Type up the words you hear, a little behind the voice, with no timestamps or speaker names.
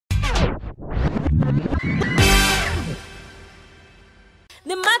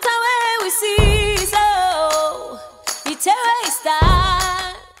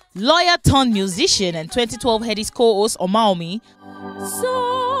lawyer turned musician and 2012 Headies co-host Omawumi.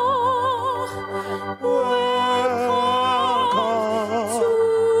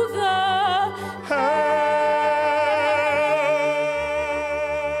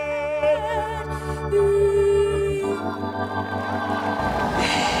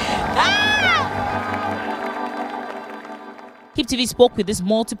 HipTv spoke with this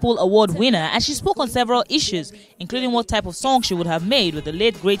multiple award winner, and she spoke on several issues, including what type of song she would have made with the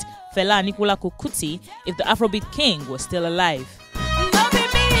late great Fela Anikulapo Kuti if the Afrobeat king was still alive.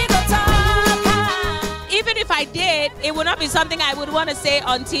 Even if I did, it would not be something I would want to say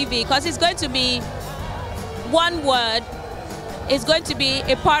on TV, because it's going to be one word. It's going to be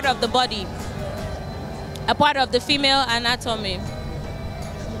a part of the body, a part of the female anatomy,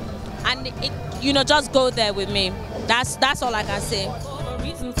 and it, just go there with me. That's all I can say. For the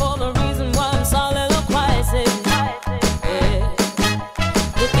reason why I'm soliloquizing.